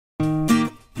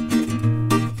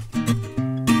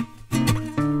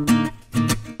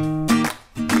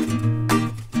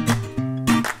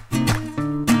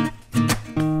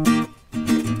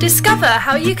Discover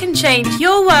how you can change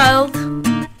your world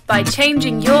by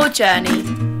changing your journey.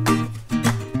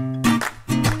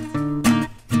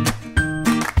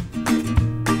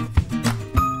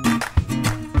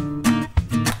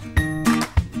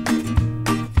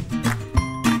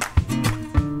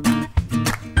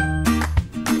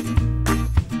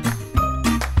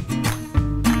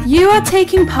 You are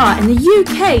taking part in the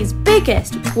UK's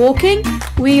biggest walking,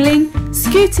 wheeling,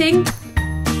 scooting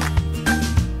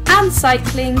and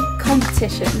cycling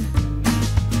competition.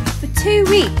 For 2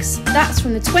 weeks, that's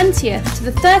from the 20th to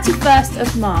the 31st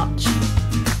of March.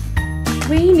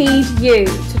 We need you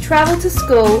to travel to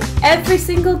school every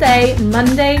single day,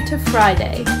 Monday to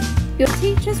Friday. Your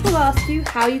teachers will ask you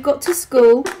how you got to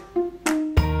school,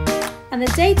 and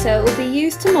the data will be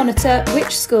used to monitor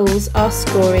which schools are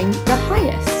scoring the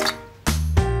highest.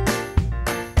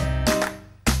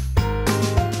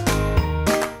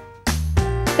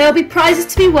 There will be prizes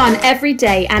to be won every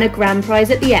day and a grand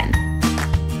prize at the end.